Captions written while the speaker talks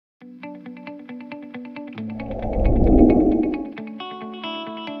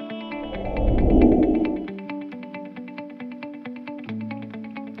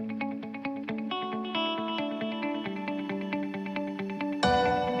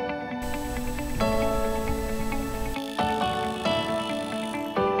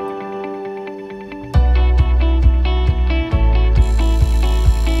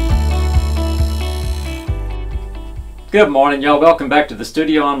Good morning, y'all. Welcome back to the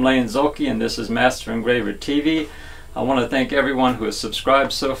studio. I'm Lane Zolke and this is Master Engraver TV. I want to thank everyone who has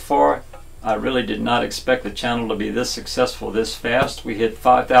subscribed so far. I really did not expect the channel to be this successful this fast. We hit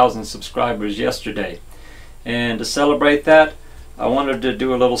 5,000 subscribers yesterday. And to celebrate that, I wanted to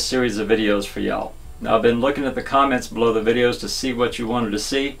do a little series of videos for y'all. Now, I've been looking at the comments below the videos to see what you wanted to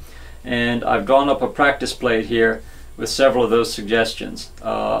see, and I've drawn up a practice plate here with several of those suggestions.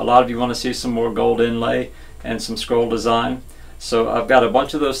 A lot of you want to see some more gold inlay and some scroll design. So I've got a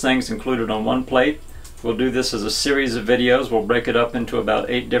bunch of those things included on one plate. We'll do this as a series of videos. We'll break it up into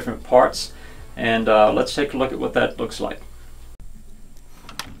about 8 different parts, and let's take a look at what that looks like.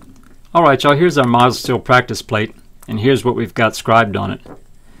 Alright y'all, here's our model steel practice plate, and here's what we've got scribed on it.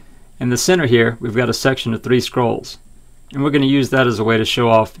 In the center here we've got a section of 3 scrolls, and we're going to use that as a way to show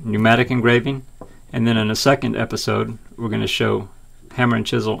off pneumatic engraving, and then in a second episode we're going to show hammer and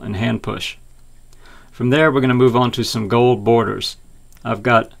chisel and hand push. From there we're going to move on to some gold borders. I've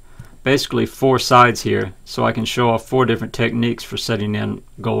got basically 4 sides here, so I can show off 4 different techniques for setting in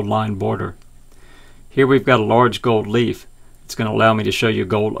gold line border. Here we've got a large gold leaf. It's going to allow me to show you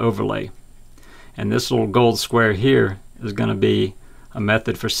gold overlay. And this little gold square here is going to be a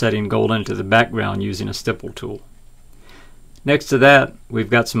method for setting gold into the background using a stipple tool. Next to that we've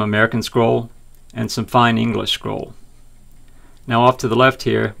got some American scroll and some fine English scroll. Now off to the left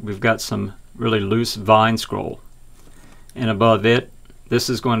here we've got some really loose vine scroll, and above it this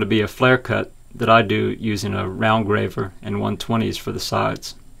is going to be a flare cut that I do using a round graver and 120s for the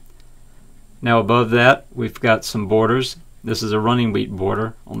sides. Now above that we've got some borders. This is a running wheat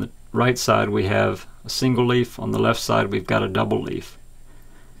border. On the right side we have a single leaf, on the left side we've got a double leaf.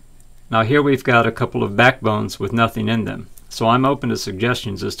 Now here we've got a couple of backbones with nothing in them, so I'm open to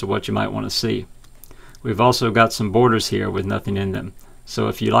suggestions as to what you might want to see. We've also got some borders here with nothing in them. So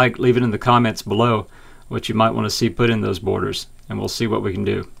if you like, leave it in the comments below what you might want to see put in those borders, and we'll see what we can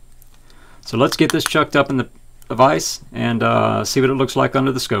do. So let's get this chucked up in the vise and see what it looks like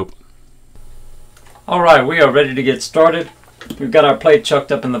under the scope. Alright, we are ready to get started. We've got our plate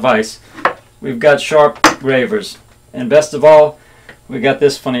chucked up in the vise. We've got sharp gravers, and best of all, we've got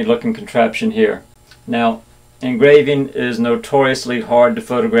this funny looking contraption here. Now, engraving is notoriously hard to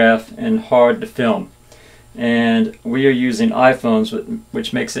photograph and hard to film, and we are using iPhones,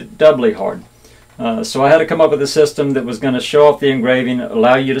 which makes it doubly hard. So I had to come up with a system that was going to show off the engraving,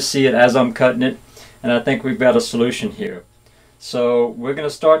 allow you to see it as I'm cutting it, and I think we've got a solution here. So we're going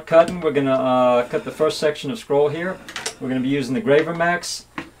to start cutting. We're going to cut the first section of scroll here. We're going to be using the Engraver Max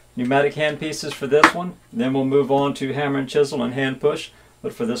pneumatic hand pieces for this one. Then we'll move on to hammer and chisel and hand push.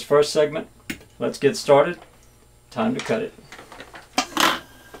 But for this first segment, let's get started. Time to cut it.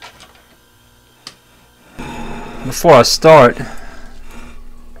 Before I start,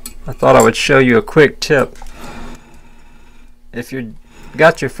 I thought I would show you a quick tip. If you've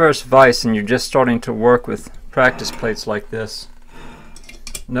got your first vise and you're just starting to work with practice plates like this,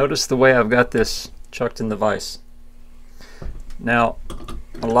 notice the way I've got this chucked in the vise. Now,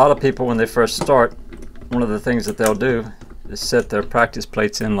 a lot of people when they first start, one of the things that they'll do is set their practice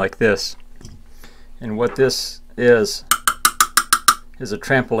plates in like this. And what this is a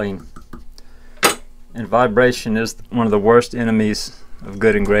trampoline. And vibration is one of the worst enemies of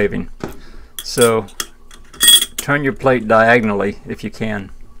good engraving. So turn your plate diagonally if you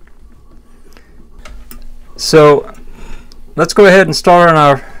can. So let's go ahead and start on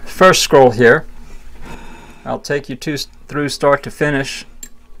our first scroll here. I'll take you through start to finish.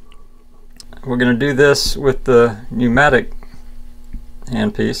 We're going to do this with the pneumatic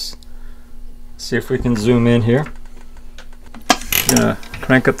handpiece. See if we can zoom in here. I'm going to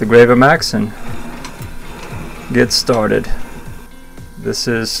crank up the Engraver Max and get started. This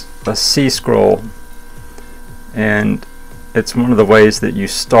is a C scroll, and it's one of the ways that you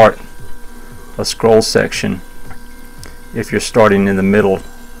start a scroll section if you're starting in the middle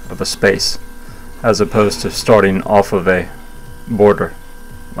of a space, as opposed to starting off of a border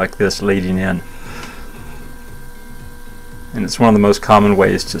like this leading in. And it's one of the most common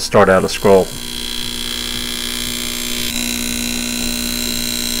ways to start out a scroll.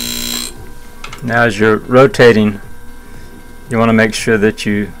 Now as you're rotating, you want to make sure that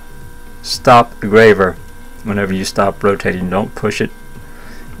you stop the graver whenever you stop rotating. Don't push it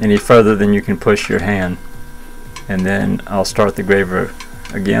any further than you can push your hand. And then I'll start the graver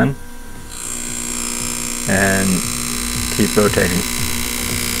again and keep rotating.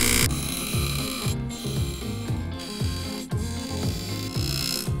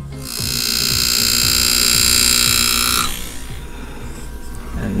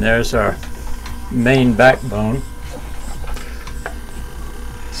 And there's our main backbone.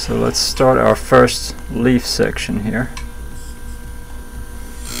 So let's start our first leaf section here.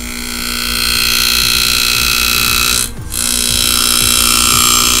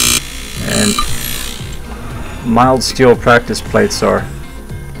 mild steel practice plates are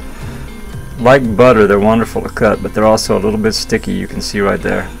like butter. They're wonderful to cut, but they're also a little bit sticky. You can see right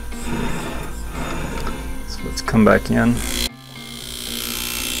there. So let's come back in.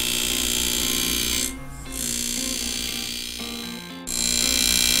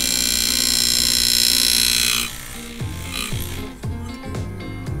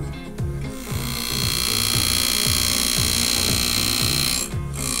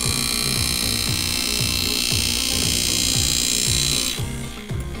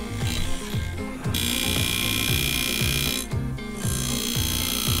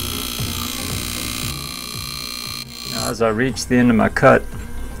 As I reach the end of my cut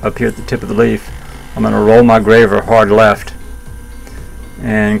up here at the tip of the leaf, I'm going to roll my graver hard left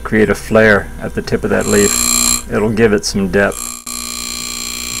and create a flare at the tip of that leaf. It'll give it some depth.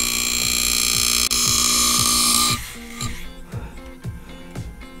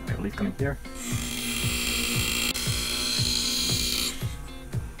 Leaf coming here.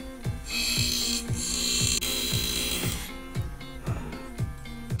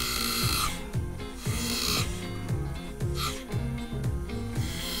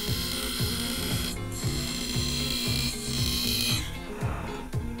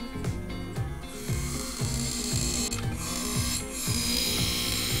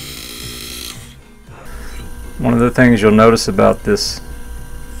 One of the things you'll notice about this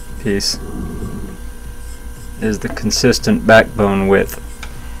piece is the consistent backbone width.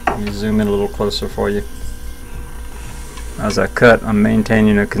 Let me zoom in a little closer for you. As I cut, I'm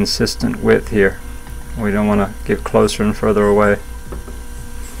maintaining a consistent width here. We don't want to get closer and further away.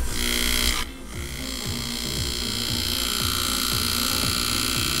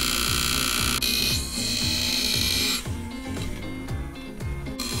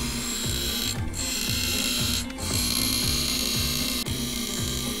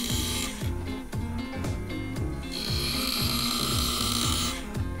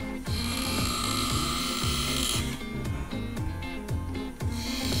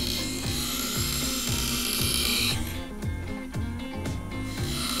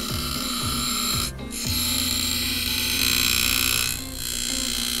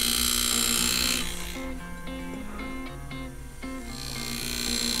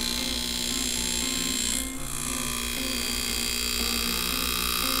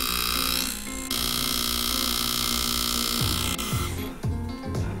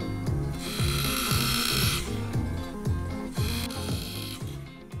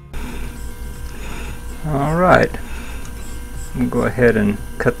 Alright, we'll go ahead and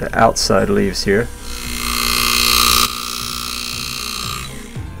cut the outside leaves here.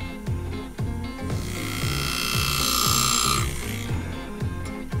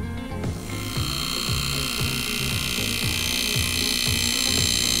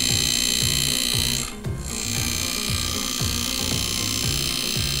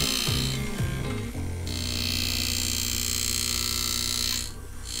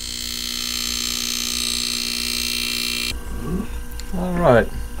 Alright,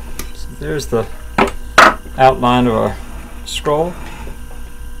 so there's the outline of our scroll.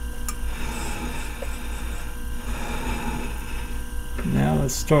 Now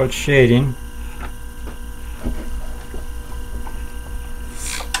let's start shading.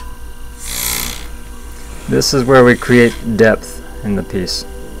 This is where we create depth in the piece.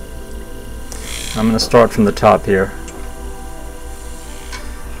 I'm going to start from the top here.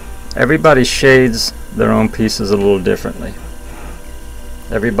 Everybody shades their own pieces a little differently.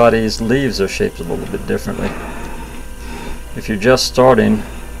 Everybody's leaves are shaped a little bit differently. If you're just starting,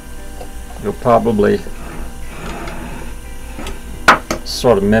 you'll probably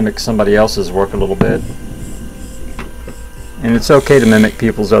sort of mimic somebody else's work a little bit. And it's okay to mimic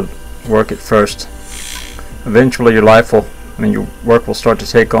people's work at first. Eventually your your work will start to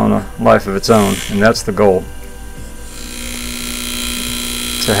take on a life of its own, and that's the goal.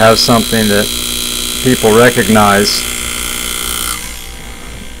 To have something that people recognize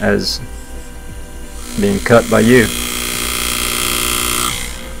as being cut by you.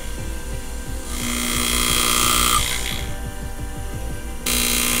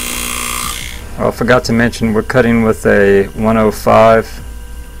 Oh, I forgot to mention we're cutting with a 105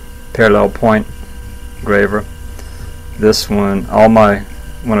 parallel point engraver. This one, all my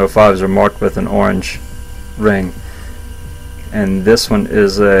 105s are marked with an orange ring, and this one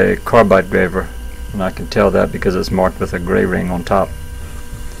is a carbide engraver, and I can tell that because it's marked with a gray ring on top.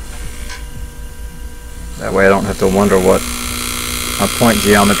 That way I don't have to wonder what my point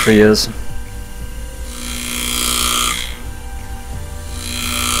geometry is.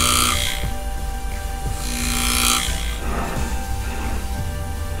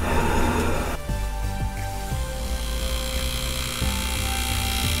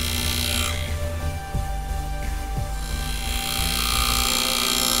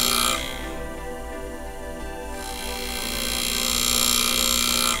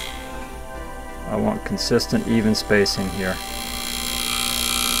 consistent, even spacing here.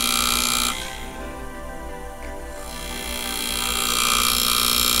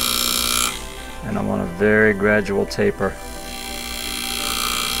 And I want a very gradual taper.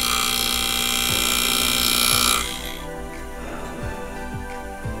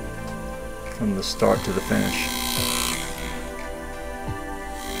 From the start to the finish.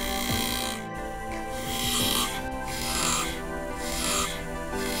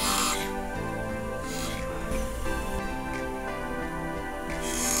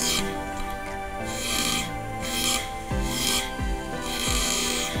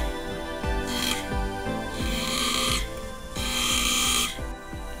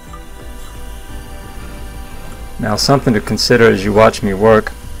 Now, something to consider as you watch me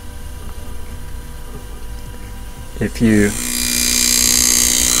work: if you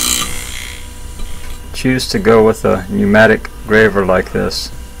choose to go with a pneumatic graver like this,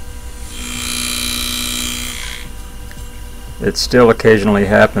 it still occasionally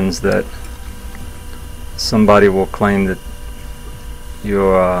happens that somebody will claim that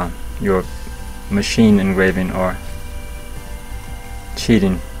your machine engraving or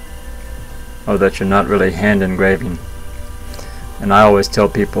cheating, or that you're not really hand engraving. And I always tell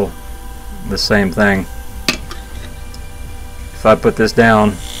people the same thing. If I put this down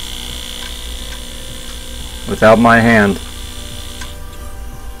without my hand,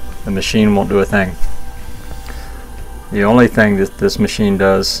 the machine won't do a thing. The only thing that this machine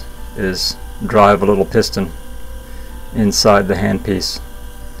does is drive a little piston inside the handpiece,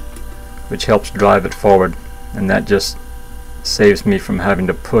 which helps drive it forward, and that just saves me from having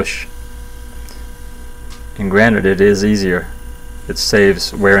to push. And granted, it is easier. It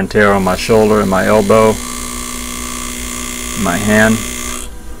saves wear and tear on my shoulder and my elbow, my hand,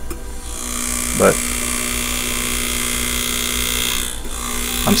 but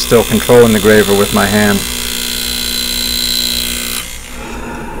I'm still controlling the graver with my hand.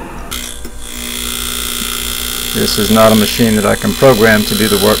 This is not a machine that I can program to do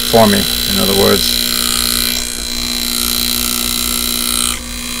the work for me, in other words.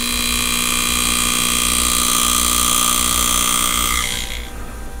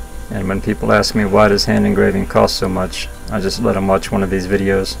 And when people ask me why does hand engraving cost so much, I just let them watch one of these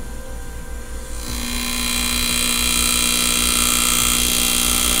videos.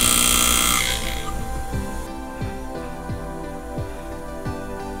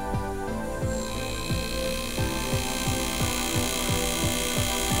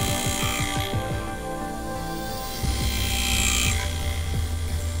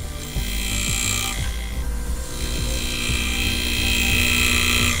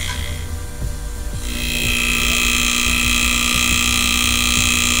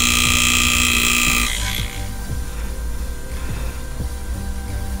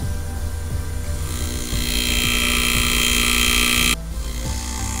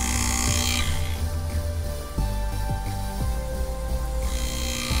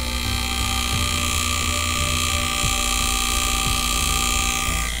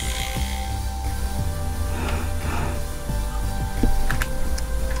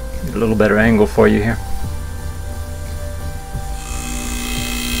 A little better angle for you here.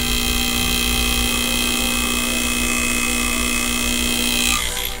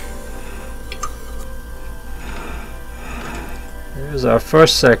 There's our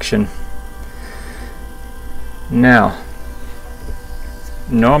first section. Now,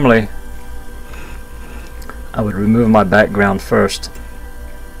 normally I would remove my background first,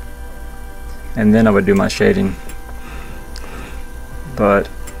 and then I would do my shading, but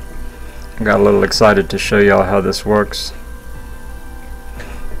I got a little excited to show y'all how this works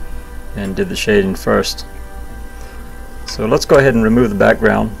and did the shading first. So let's go ahead and remove the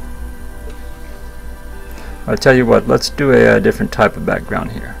background. I'll tell you what, let's do a different type of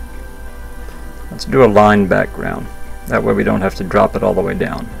background here. Let's do a line background. That way we don't have to drop it all the way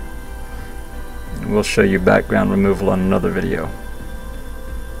down. And we'll show you background removal on another video.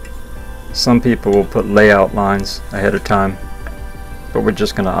 Some people will put layout lines ahead of time, but we're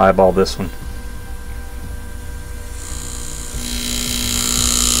just going to eyeball this one.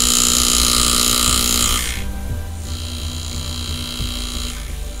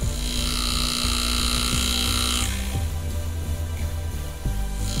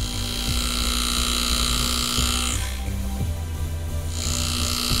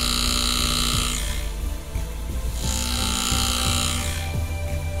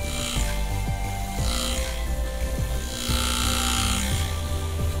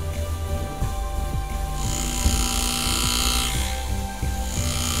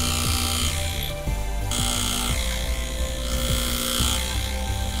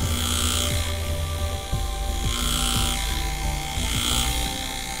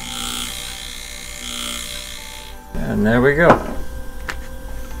 And there we go.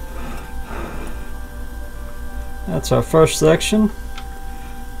 That's our first section,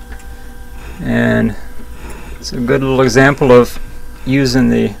 and it's a good little example of using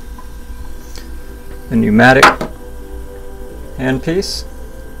the pneumatic handpiece.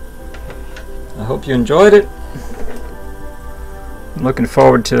 I hope you enjoyed it. I'm looking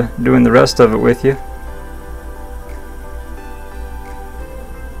forward to doing the rest of it with you.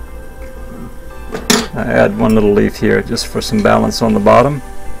 I add one little leaf here just for some balance on the bottom.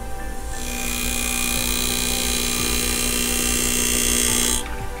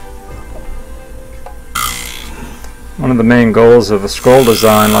 One of the main goals of a scroll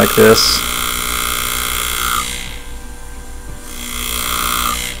design like this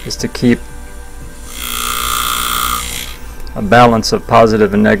is to keep a balance of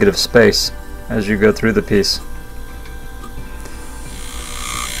positive and negative space as you go through the piece.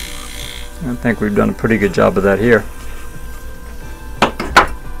 I think we've done a pretty good job of that here.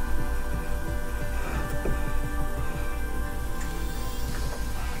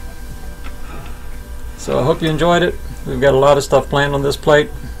 So I hope you enjoyed it. We've got a lot of stuff planned on this plate.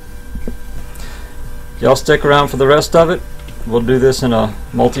 Y'all stick around for the rest of it. We'll do this in a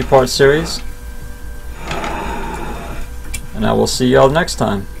multi-part series. And I will see y'all next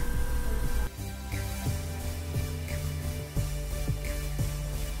time.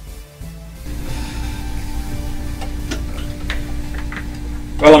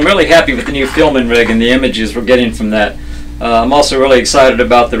 Well, I'm really happy with the new filming rig and the images we're getting from that. I'm also really excited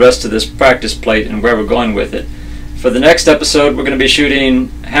about the rest of this practice plate and where we're going with it. For the next episode, we're going to be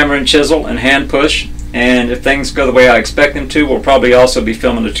shooting hammer and chisel and hand push, and if things go the way I expect them to, we'll probably also be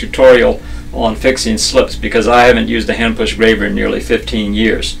filming a tutorial on fixing slips, because I haven't used a hand push graver in nearly 15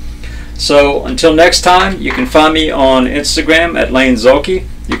 years. So until next time, you can find me on Instagram at Lane Zolke.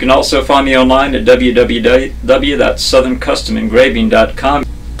 You can also find me online at www.southerncustomenGraving.com.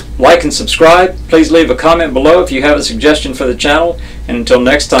 Like and subscribe. Please leave a comment below if you have a suggestion for the channel. And until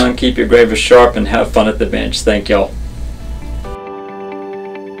next time, keep your gravers sharp and have fun at the bench. Thank y'all.